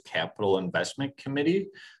House Capital Investment Committee.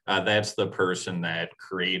 That's the person that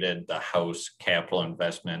created the House Capital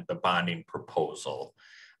Investment, the bonding proposal.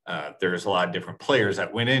 There's a lot of different players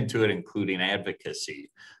that went into it, including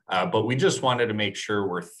Advocacy. But we just wanted to make sure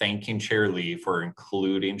we're thanking Chair Lee for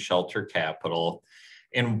including Shelter Capital.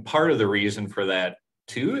 And part of the reason for that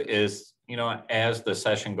too is, you know, as the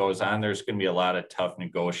session goes on, there's going to be a lot of tough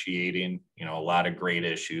negotiating, you know, a lot of great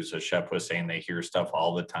issues. As Shep was saying, they hear stuff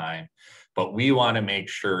all the time. But we want to make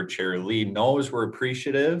sure Chair Lee knows we're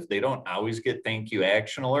appreciative. They don't always get thank you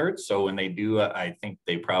action alerts. So when they do, I think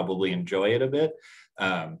they probably enjoy it a bit.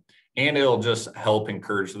 And it'll just help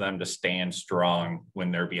encourage them to stand strong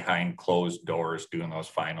when they're behind closed doors doing those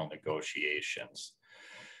final negotiations.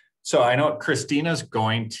 So I know Christina's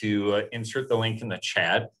going to insert the link in the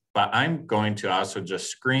chat, but I'm going to also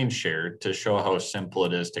just screen share to show how simple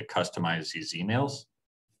it is to customize these emails.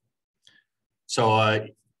 So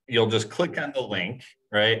you'll just click on the link,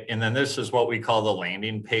 right? And then this is what we call the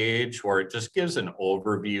landing page, where it just gives an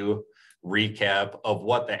overview, recap of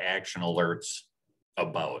what the action alert's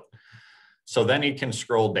about. So then you can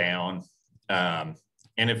scroll down. And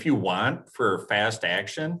if you want for fast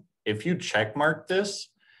action, if you check mark this,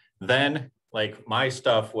 then like my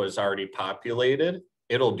stuff was already populated,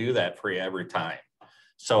 it'll do that for you every time.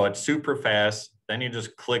 So it's super fast. Then you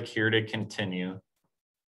just click here to continue.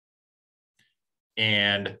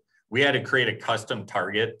 And we had to create a custom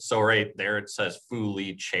target. So right there, it says Fu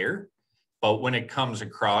Lee Chair. But when it comes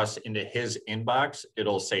across into his inbox,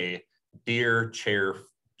 it'll say, Dear Chair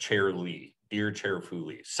Lee, Dear Chair Fu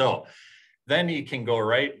Lee. So then you can go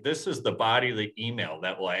right, this is the body of the email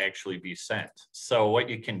that will actually be sent. So what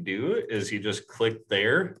you can do is you just click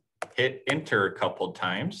there, hit enter a couple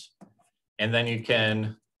times, and then you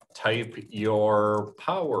can type your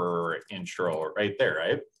power intro right there,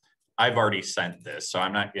 right? I've already sent this, so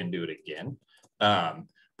I'm not going to do it again.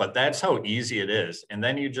 But that's how easy it is. And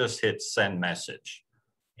then you just hit send message.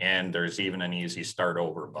 And there's even an easy start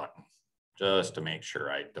over button, just to make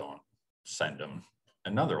sure I don't send them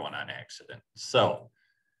another one on accident. So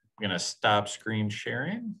I'm going to stop screen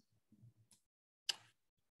sharing.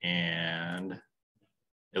 And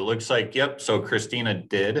it looks like, yep, so Christina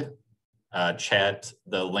did chat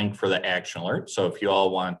the link for the action alert. So if you all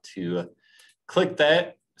want to click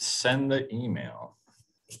that, send the email.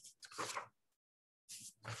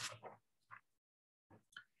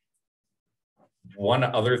 One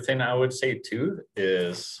other thing I would say too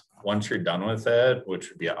is once you're done with that, which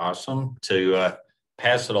would be awesome, to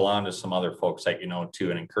pass it along to some other folks that you know too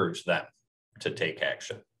and encourage them to take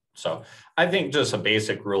action. So I think just a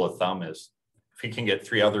basic rule of thumb is if you can get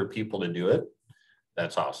 3 other people to do it,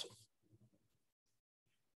 that's awesome.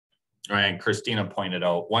 And Christina pointed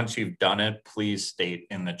out, once you've done it, please state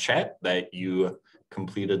in the chat that you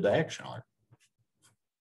completed the action alert.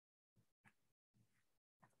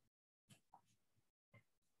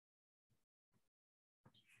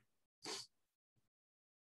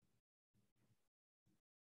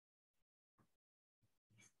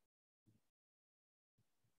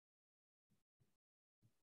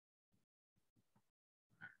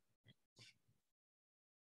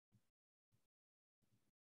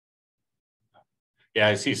 Yeah,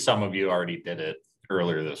 I see some of you already did it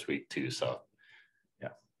earlier this week too, so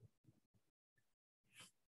yeah.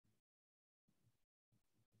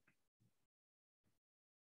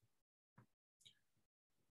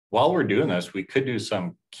 While we're doing this, we could do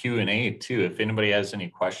some Q&A too. If anybody has any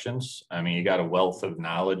questions, I mean, you got a wealth of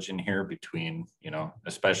knowledge in here between, you know,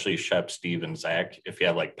 especially Shep, Steve, and Zach, if you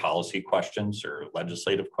have like policy questions or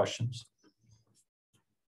legislative questions.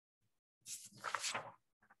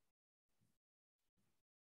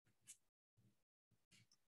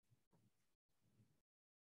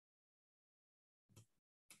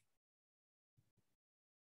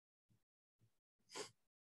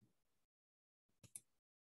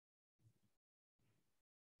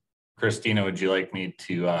 Christina, would you like me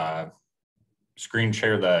to screen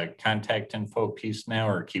share the contact info piece now,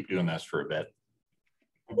 or keep doing this for a bit?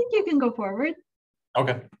 I think you can go forward.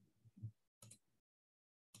 Okay.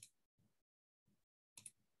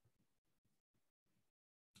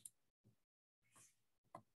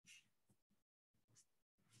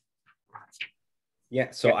 Yeah,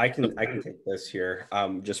 so I can take this here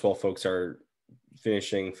just while folks are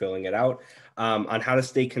finishing filling it out on how to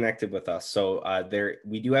stay connected with us. So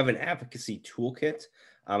we do have an advocacy toolkit.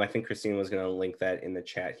 I think Christine was going to link that in the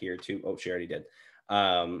chat here too. Oh, she already did.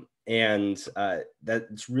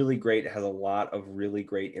 That's really great. It has a lot of really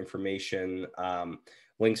great information,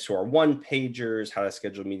 links to our one-pagers, how to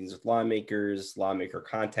schedule meetings with lawmakers, lawmaker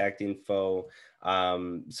contact info,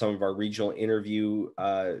 some of our regional interview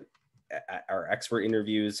our expert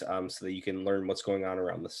interviews so that you can learn what's going on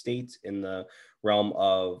around the state in the realm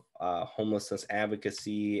of homelessness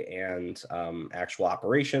advocacy and actual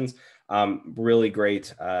operations. Really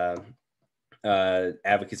great advocacy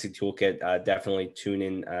toolkit. Definitely tune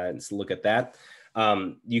in and look at that.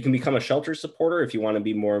 You can become a shelter supporter if you want to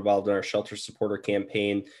be more involved in our shelter supporter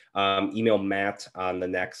campaign. Email Matt on the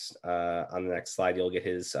next slide. You'll get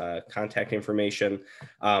his contact information.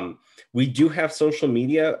 We do have social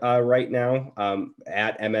media right now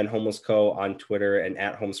at MN Homeless Co. on Twitter and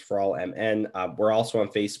at Homes for All MN. We're also on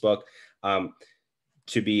Facebook.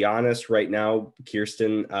 To be honest, right now,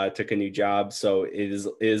 Kirsten took a new job, so it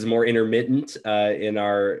is more intermittent in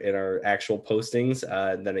our actual postings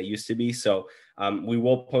than it used to be. So we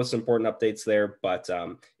will post important updates there, but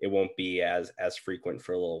it won't be as frequent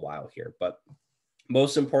for a little while here. But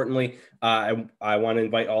most importantly, I want to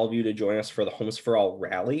invite all of you to join us for the Homes for All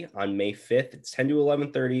rally on May 5th. It's 10 to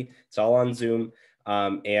 11:30. It's all on Zoom.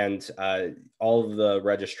 And all of the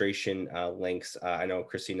registration links, I know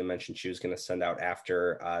Christina mentioned she was going to send out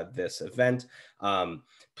after this event.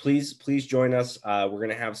 Please join us. We're going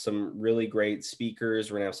to have some really great speakers.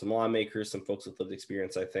 We're going to have some lawmakers, some folks with lived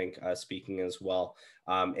experience, I think, speaking as well.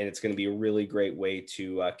 And it's going to be a really great way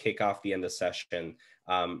to kick off the end of session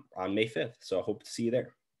on May 5th. So I hope to see you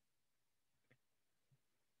there.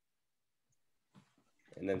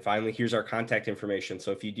 And then finally, here's our contact information.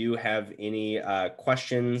 So if you do have any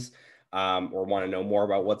questions or want to know more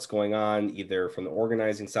about what's going on, either from the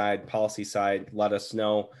organizing side, policy side, let us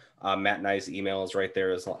know. Matt and I's email is right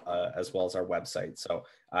there as well as our website. So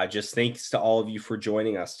just thanks to all of you for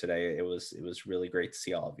joining us today. It was really great to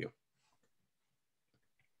see all of you.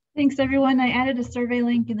 Thanks, everyone. I added a survey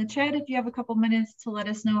link in the chat if you have a couple minutes to let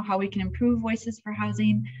us know how we can improve Voices for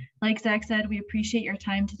Housing. Like Zach said, we appreciate your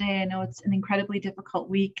time today. I know it's an incredibly difficult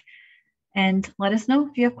week. And let us know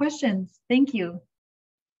if you have questions. Thank you.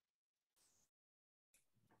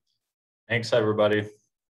 Thanks, everybody.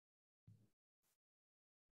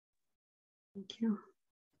 Thank you.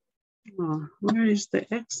 Oh, where is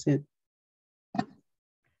the exit?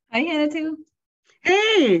 Hi, Hannah, too.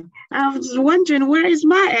 Hey, I was wondering where is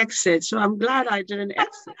my exit? So I'm glad I didn't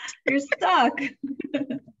exit. You're stuck.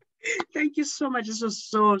 Thank you so much. This was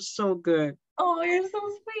so good. Oh, you're so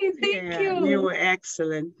sweet. Thank you. You were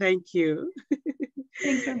excellent. Thank you.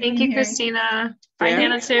 Thank you, Christina. Bye,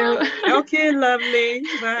 Hannah, too. Okay, lovely.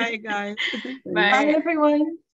 Bye, guys. Bye. Bye, everyone.